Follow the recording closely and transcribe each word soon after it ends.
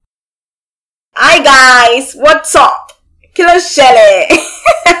Hi guys, what's up? Kilo Shele.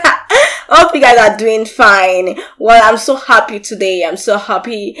 Hope you guys are doing fine. Well, I'm so happy today. I'm so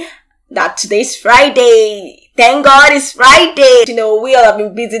happy that today's Friday. Thank God it's Friday. You know, we all have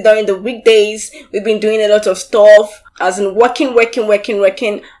been busy during the weekdays. We've been doing a lot of stuff, as in working.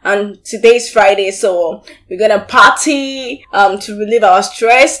 And today's Friday, so we're gonna party, to relieve our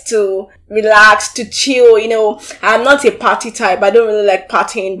stress, to relax, to chill. You know, I'm not a party type. I don't really like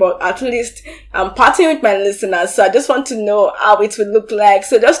partying, but at least I'm partying with my listeners. So I just want to know how it will look like.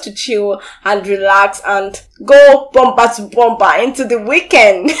 So just to chill and relax and go bumper to bumper into the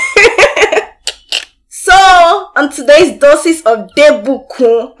weekend. So, on today's doses of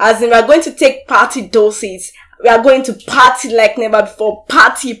Debukun, as in we are going to take party doses. We are going to party like never before.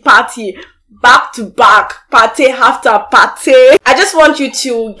 Party, back to back, party after party. I just want you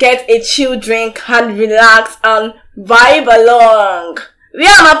to get a chill drink and relax and vibe along. We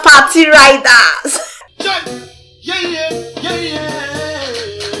are my party riders. Yeah.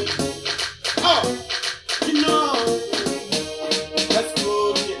 Oh, you know. Let's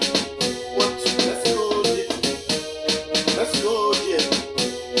go, yeah. Let's go, yeah.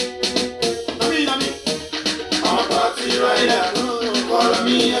 I mean, I'm a party rider. Follow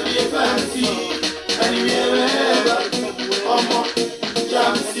me and be a fancy. Anywhere, wherever. I'm a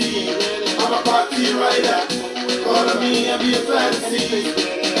jamsy. I'm a party rider. Follow me and be a fancy.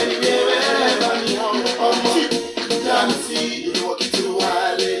 Anywhere, wherever. I'm a jamsy. You walk into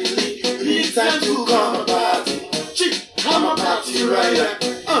wild lately. Need time to come a party. I'm a party rider.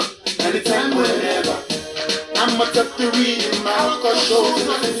 Anytime, whenever. I'm a top 3 in my alcohol show.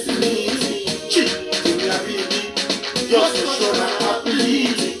 Give me a baby. You're so sure I'm happy.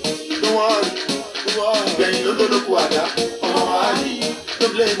 Don't worry. Ben you don't know what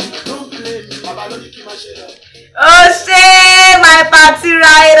don't blame me. Baba don't keep my shit up. Oh shit, my party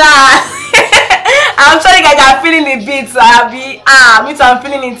rider. I'm sure you guys are feeling the beat, so I'm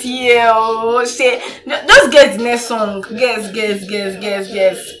feeling it here. Oh shit. Just guess the next song. Guess.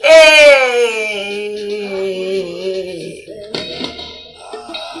 Hey.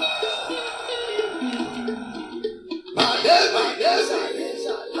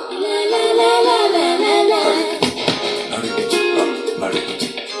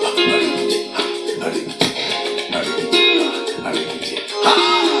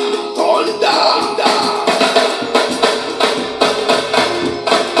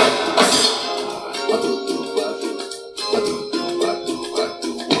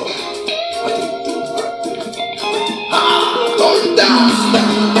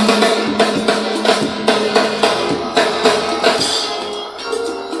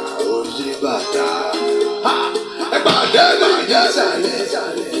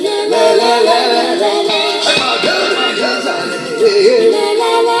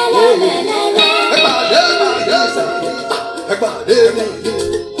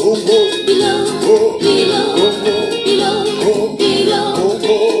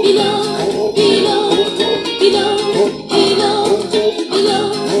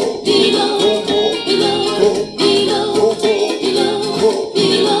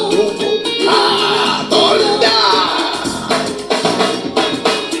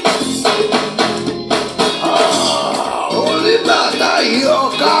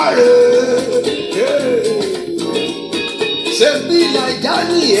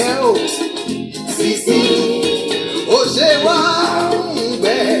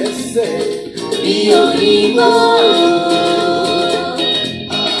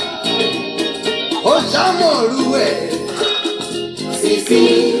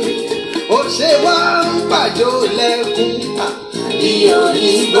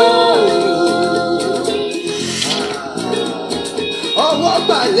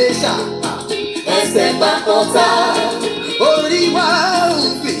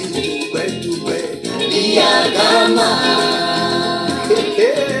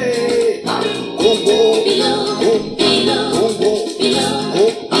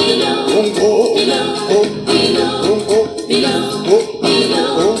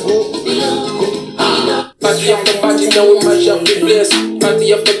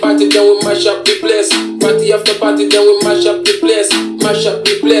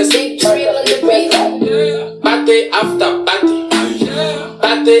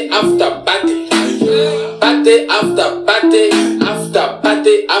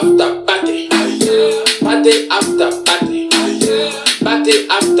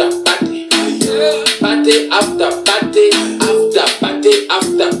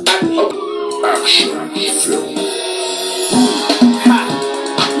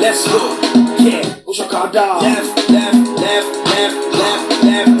 Let's go, yeah. What's your car down? Left.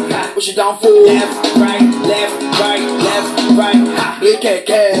 push it down for left, right, ha,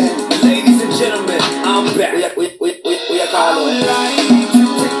 ladies and gentlemen, I'm back. We are calling. I would like to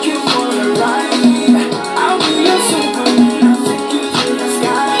take you for a ride. I'll be your Superman. I'll take you to the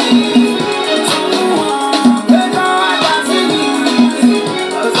sky.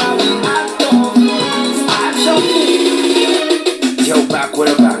 Yo, back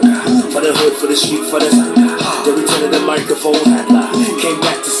with a banger. For the hood, for the street, for the zanga. The return of the microphone handler. Came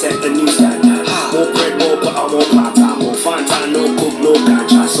back to set a new standard. More bread, more butter, more plata. More Fanta, no cook, no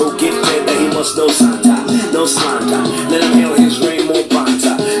ganja. So gifted that he must know Santa. No slander. Let him hail his rain, more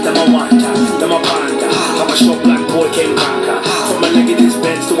banter. Then I wonder, then I ponder. How a short black boy came conquer. From a leg in his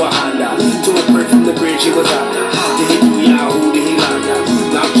Benz to a Honda. To a brick from the bridge he was under. Did he do Yahoo? Did he lander?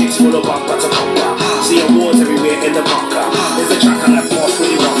 Now chicks full of bumper to bumper. See awards everywhere in the bunker. There's a track on that boss when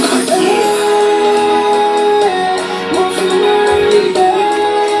he rocker. Yeah.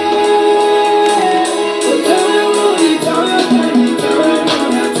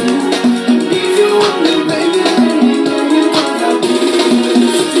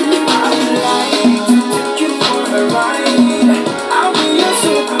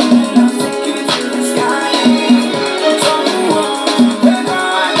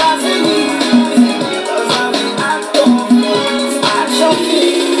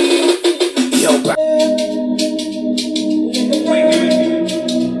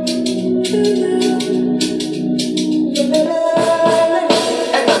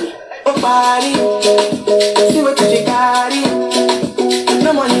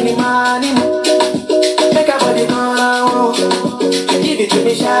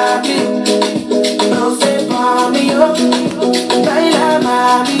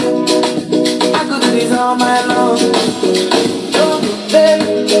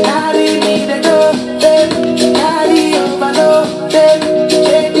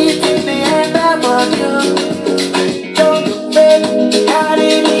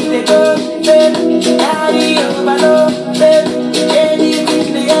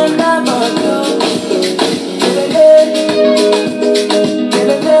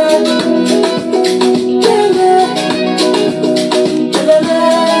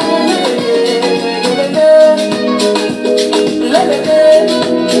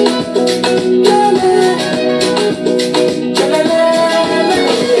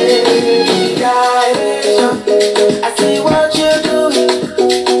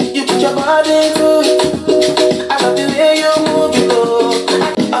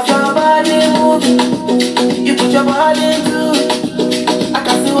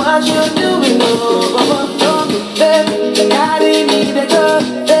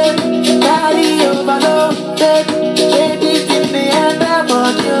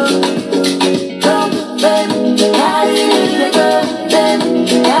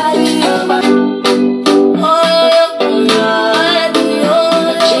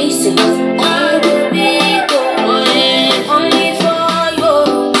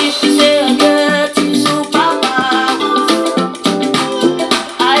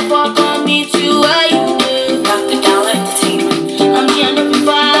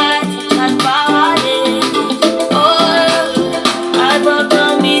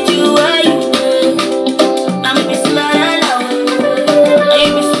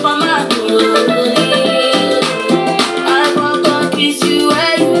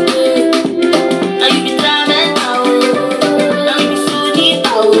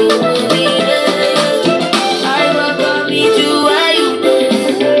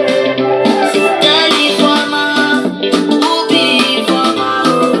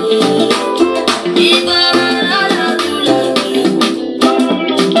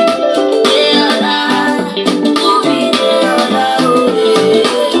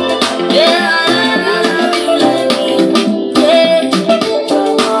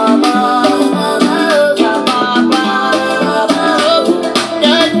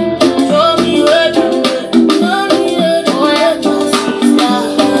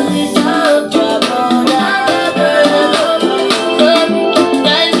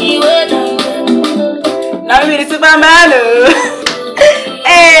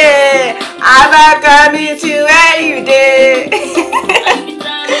 coming to where you did.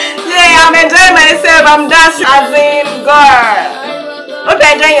 Yeah, I'm enjoying myself. I'm dancing as in girl. Hope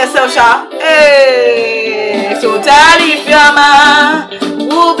you're enjoying yourself, Sha. Hey, so tell if your man,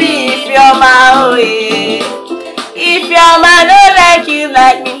 who be if your man, oh yeah. If your man don't like you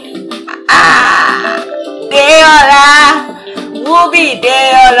like me, they all who be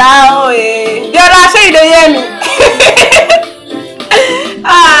they all oh yeah. They all say you don't hear me.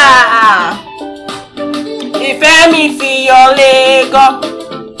 Ìfẹ́ mi ti yọ lẹ́gọ́,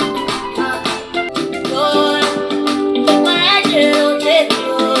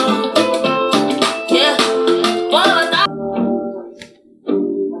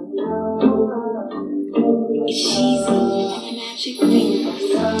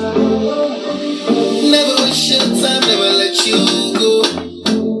 Never waste your time, never let you go.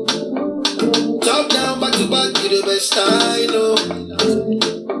 Top down, back to back, you the best I know.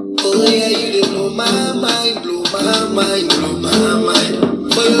 Oh yeah, you did blow my mind, blow my mind, blow my mind.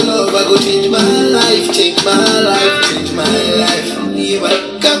 For your love, I go change my life, change my life, change my life. Yeah,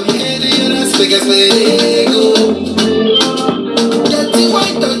 I come here to your aspect, where they go. Dirty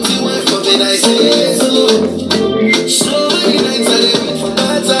white for me, I say so. So many nights I live for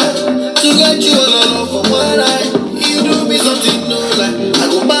that time. To get you all alone for one night. You do me something no like I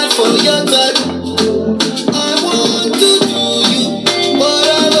go bad for your type. I want to do you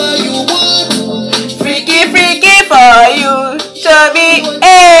whatever you want. Freaky for you. Show me,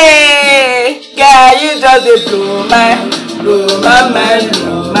 hey, girl, you just dey blow my mind.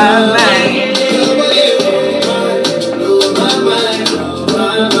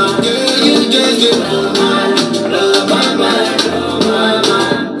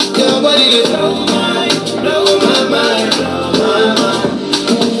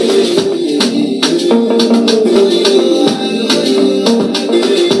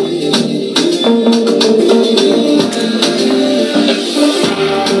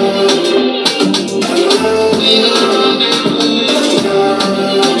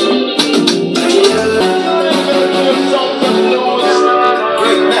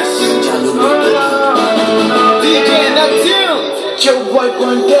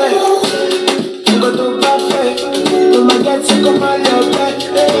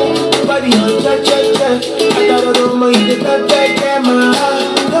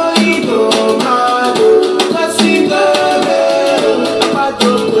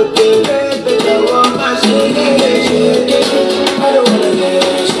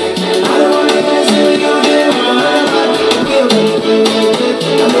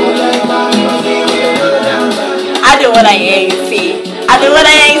 I don't wanna hear you say. I don't wanna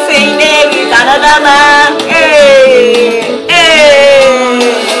hear you say there with another man. Hey,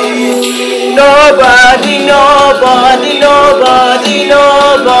 hey. Nobody.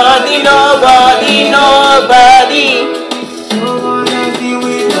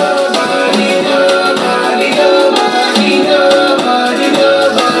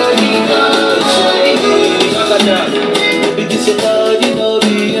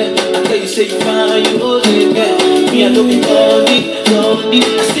 Say you find you hold it, yeah. Me, I don't be lonely. I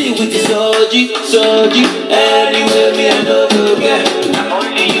stay with the Soji. Anyway, me, I don't forget. I'm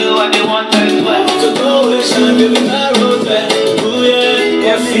only you and the one time well. So go away, shine, baby, my road back. Oh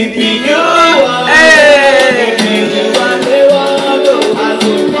yeah, if it be you, Hey. if you want the one, I will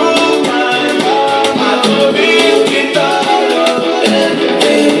prove my heart. I will be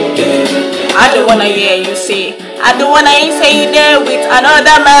I don't wanna hear you say. I don't wanna hear you say you there with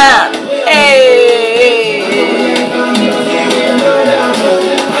another man. Hey.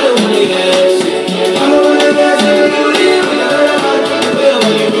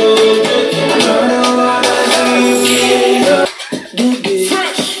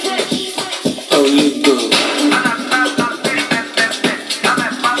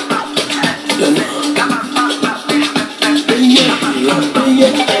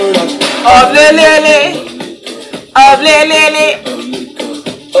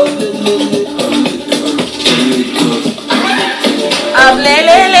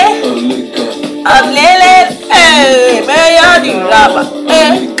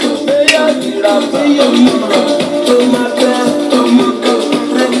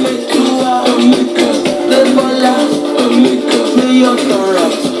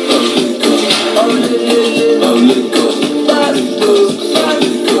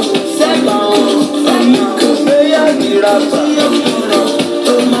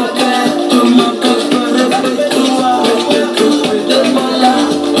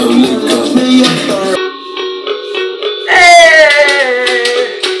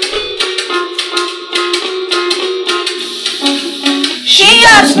 She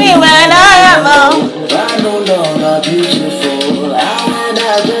asked me when I am out. I no longer beautiful.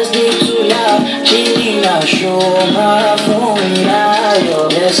 I just need to laugh. Changing now, show my phone now. Your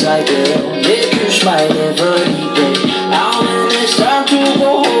best I girl, make you smile every day. Now when it's time to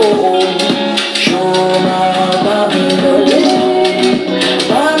go home, show my mommy the room,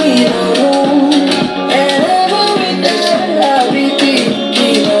 and every day I'll be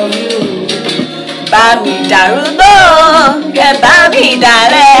thinking of you. Babi darubo, get babi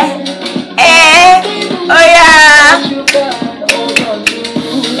dale. Oh yeah.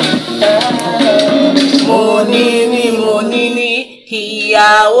 Monini,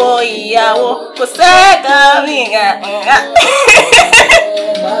 ìyàwó, kò sẹ́kàn mi nga.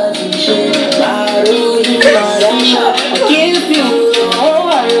 Give you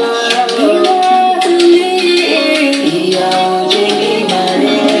all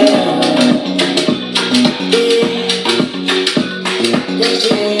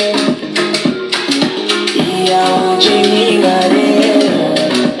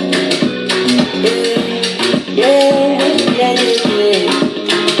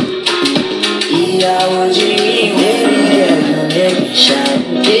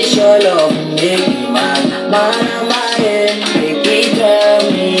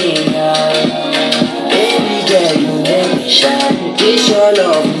your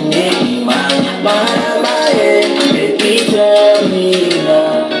love, baby, tell me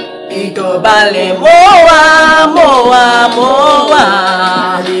now. Ìdọ̀bálẹ̀ mowa.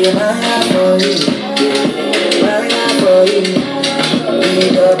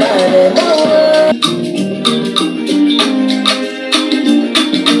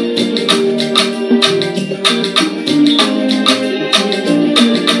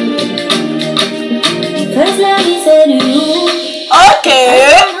 First, let me say to you, Okay.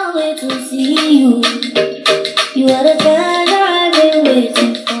 I can't wait to see you. You are the treasure I've been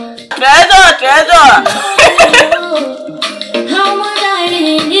waiting for. Treasure. How much I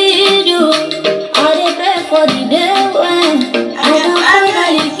really need you. I dey pray for the day when I can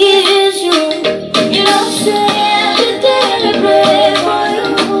finally kiss you. You know, say every day I pray for you.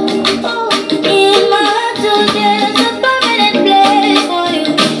 Oh, in my heart today there's a permanent place for you.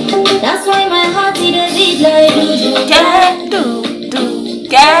 That's why my heart it a beat like do.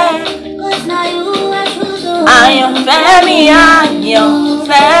 Cause now you I choose to. I am Femi,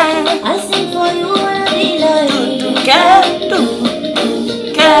 I sing for you and be like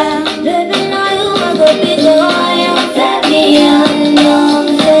baby, now you are the big girl. I am Femi and young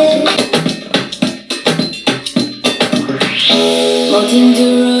face. Mountain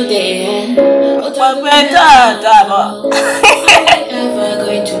duro there. Ever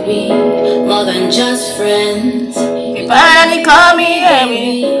going to be more than just friends. Ìbáraẹni kọ́ mi èmi,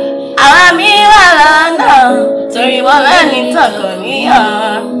 àwa mi wà lọ́nà, torí wọ́n lẹ́ni tọkàn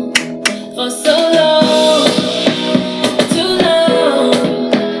níyàn. For so long, too long,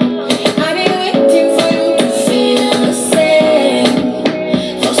 I've been waiting for you to feel the same.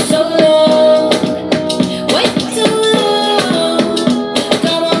 For so long, wait too long.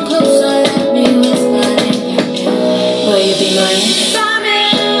 Come on closer, let me whisper in your ear. Will you be mine?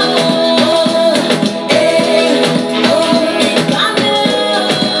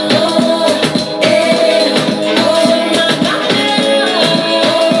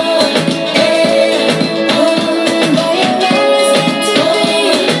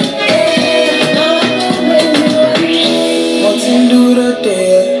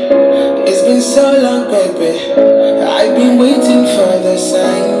 It's been so long, baby. I've been waiting for the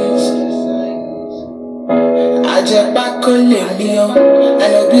signs. I just back on Leo, and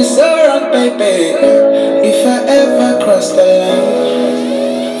it'll be so wrong, baby. If I ever cross the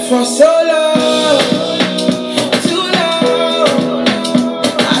line for so long, too long,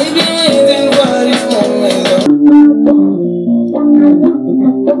 I've been waiting for this moment.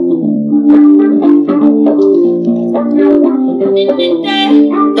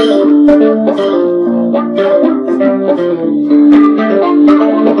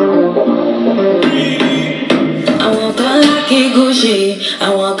 I want God like a Gucci, I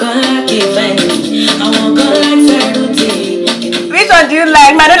want God like a Fendi, I want God like Ferruti. Which one do you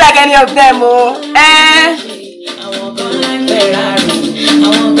like? I don't like any of them, I want God like Ferrari, I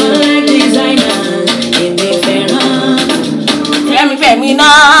want God like designer. Give me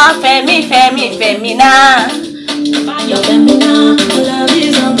Femi now. Your Femina, love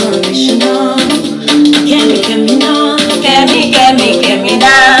is unconditional.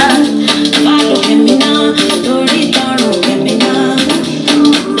 Femina, follow Femina, story tomorrow Femina.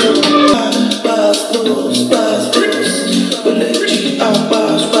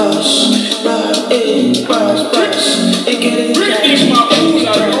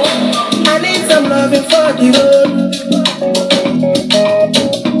 I need some loving for the road,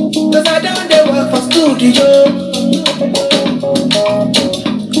 'cause I don't dey work for studio.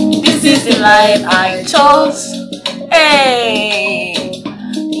 This is the life I chose. Hey,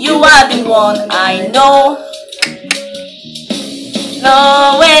 you are the one I know.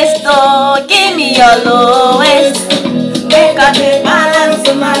 Lowest, oh, give me your lowest. Make a the balance,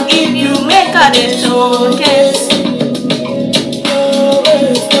 so I give you. Make a the showcase.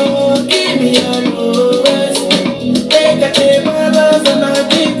 Lowest, oh, give me your lowest. Make a the balance, and I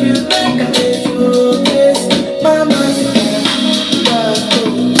give you. Make a the showcase. Mama's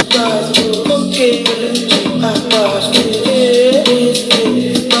okay,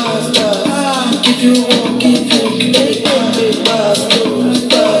 give you one, give you,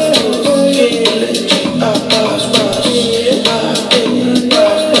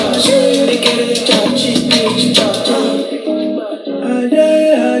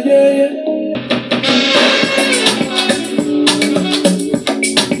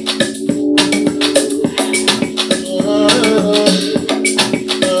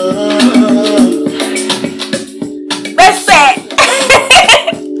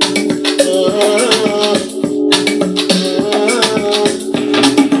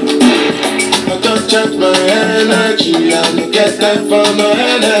 recharge my energy. I no get time for my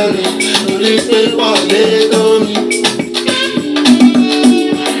enemy. Only pay one day to me.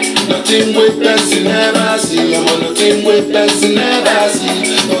 Nothing with person never see. I'm on nothing with person never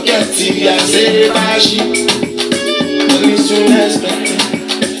see. Forget it, I say bashi. Money soon expected.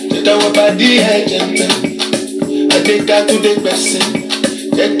 They don't about the agent. I take out to the person.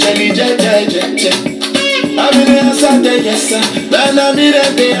 Jeje. I'm in the answer, yes sir. Then I'm in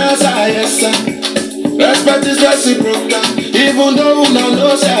the answer, yes sir. Respect is reciprocal, even though no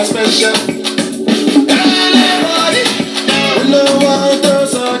knows how special. Anybody, we no want to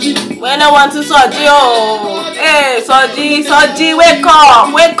Soji. We no want to Soji, oh. Hey, Soji, wake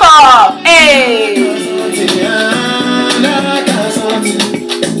up, hey.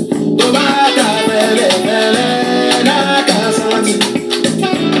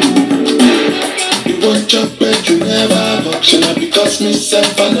 Chop it, you never function. Because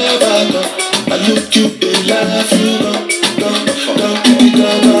myself I never go. I look you, they laugh you go.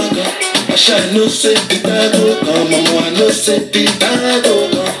 I shall no say the title come. I no say the title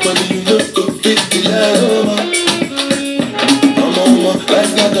come. But you look good, fit the love.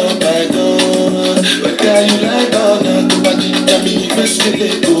 Life not done by God. Whether you like or not, the body can be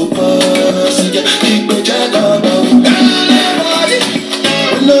investigated to pass. Keep a jack on. Anybody,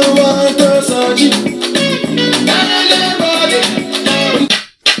 no one to search.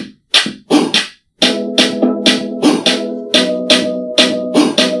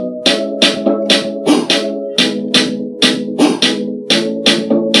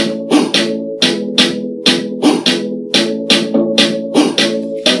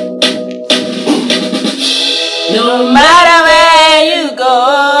 No matter where you go,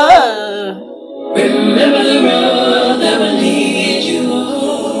 remember the road that will lead you.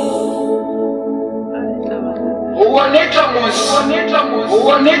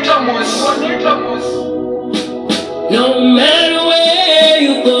 No matter where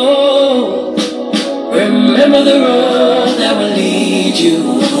you go, remember the road that will lead you.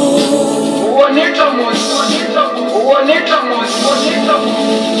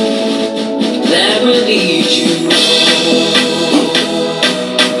 That will lead you.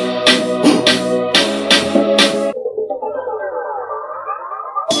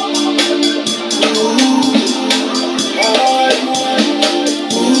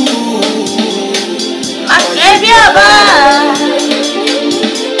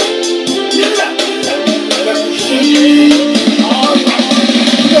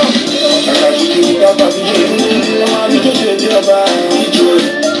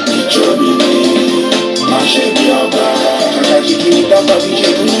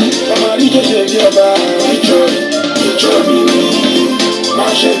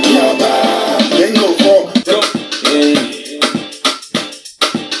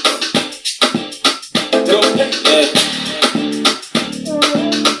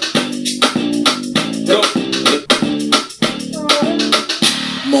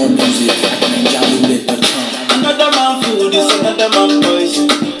 Another man food is another man poison.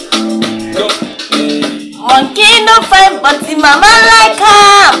 Monkey no fine, but the mama like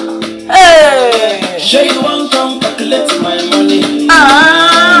her. Hey. Sure you want come calculate my money.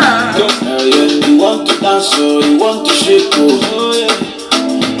 You want to dance, oh, you want to shake, oh yeah.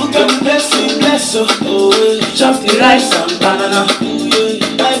 Who can bless oh yeah. Chop the rice and banana,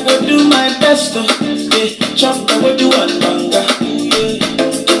 yeah. I go do my best, oh yeah. Chop the way you want banga, yeah.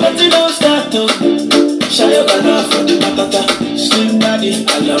 But you don't start, oh. Shy your banana for the matata. Slim daddy,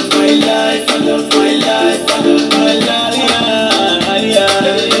 I love my life, I love my life, I love my life, yeah.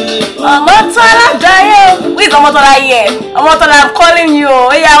 Omotola Jaye. Wait, Omotola here. Omotola, I'm calling you.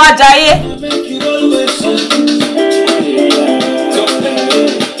 Hey, Awa Jaye. Make you always so.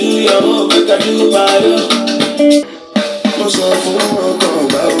 Do your own, make I do my own. Most of all, go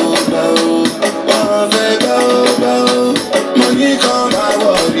bow. Money come, I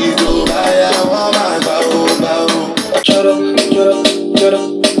worry to buy a woman, bow. Choro,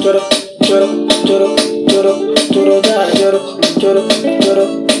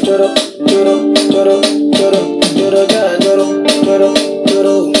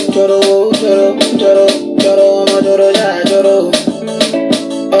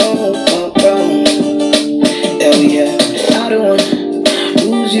 hell yeah. I don't wanna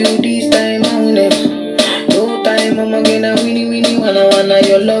lose you this time, I will never. No time, I'm gonna winnie, wanna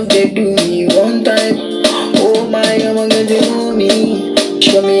your love, they do me one time. Oh my, I'm gonna know me.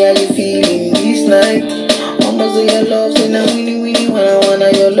 Show me how you feeling this night. Almost your love, say now winnie, wanna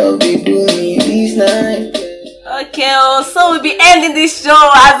your love, they do me this night. Okay, so we'll be ending this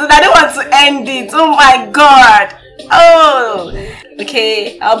show as in I don't want to end it. Oh my god. Oh,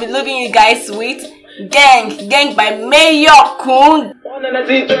 okay. I'll be leaving you guys with Gang by Mayor Kun.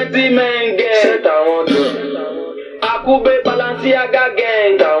 120 men gang. Set I want to. Akube Balenciaga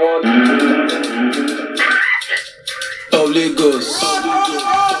gang. I want Of Lagos.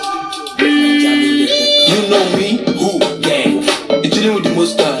 You know me, who? Gang. You chilling with the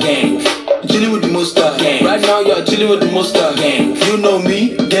Monster gang. You chilling with the Monster gang. Right now you are chilling with the Monster gang. You know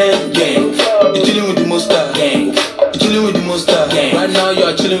me, gang. You chilling with the Monster gang. You chilling with the Monster gang. Right now you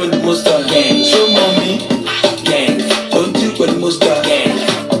are chilling with the Monster gang. Show mommy, gang. Don't you with the Monster gang.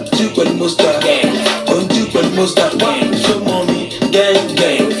 You with the Monster gang. Don't you with the Monster gang. Show mommy, gang.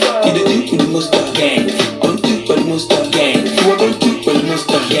 You the with the Monster gang. Don't you with the Monster gang. You are don't you with the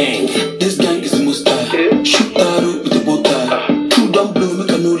Monster gang. This gang is the Monster. Shoot arrow with the bow tie. Two don't blow,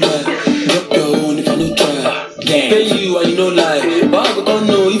 make a no lie. Drop your own if I no try. Gang. Pay you and you no lie. But I don't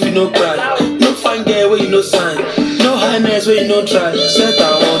know if you no cry. No fine girl where you no sign. No highness where you no try. Set I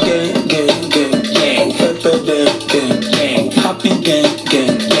want gang. Pepper them gang. Happy gang.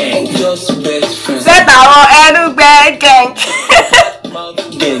 Just best friends. Set our Edu gang. Gang.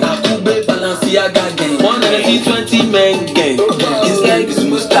 Akube Balenciaga gang. 120 men gang. This gang is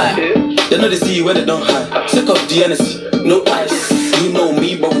Musta. They know they see you where they don't hide. Sick of the NSC, no ice. You know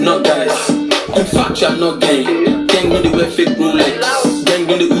me, but we're not guys. In fact, you are not gang. Gang know they wear fake Rolex. Gang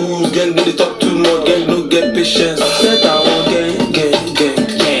know the ooze, gang know they talk too much. Gang no get patience. Set I want gang.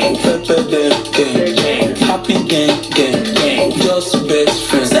 Pepper them gang. Happy gang. Just best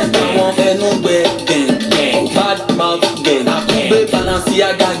friends. Set I want anywhere gang. Bad mouth gang. Akube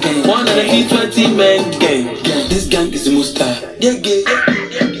Balenciaga gang. 120 men gang. This gang is the most style.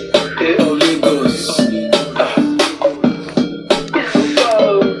 Of Lagos.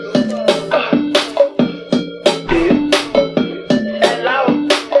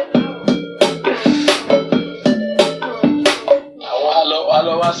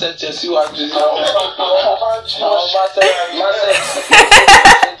 Hello, I said yes, you are just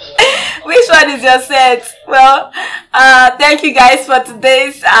Which one is your set? Well, thank you guys for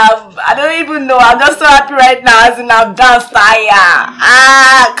today's. I don't even know. I'm just so happy right now, as in I've danced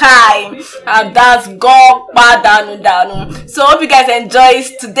I've danced go danu. So hope you guys enjoyed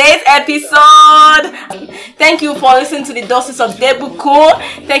today's episode. Thank you for listening to the Doses of Debuku.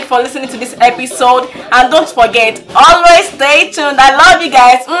 Thank you for listening to this episode, and don't forget, always stay tuned. I love you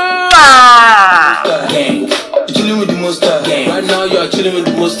guys. Mwah! Gang. You chilling with the Monster gang. Right now you are chilling with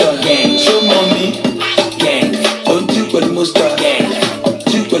the Monster gang. Show mommy, gang. Don't you with the Monster gang.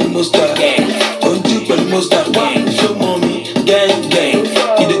 You with the Monster gang. Don't you with the Monster gang. Show mommy, gang.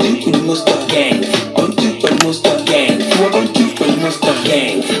 You the duke with the Monster gang. Don't you with the Monster gang. You are don't you with the Monster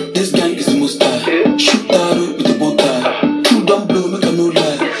gang. This gang is the Monster. Shoot arrow with the bow tie. Two don't blow, make a no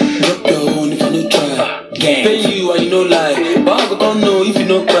lie. Drop your own if I no try. Gang. Pay you and you no lie. But I don't know if you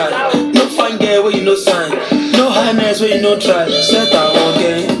no cry. No fine girl where you no sign. No highness where you no try. Set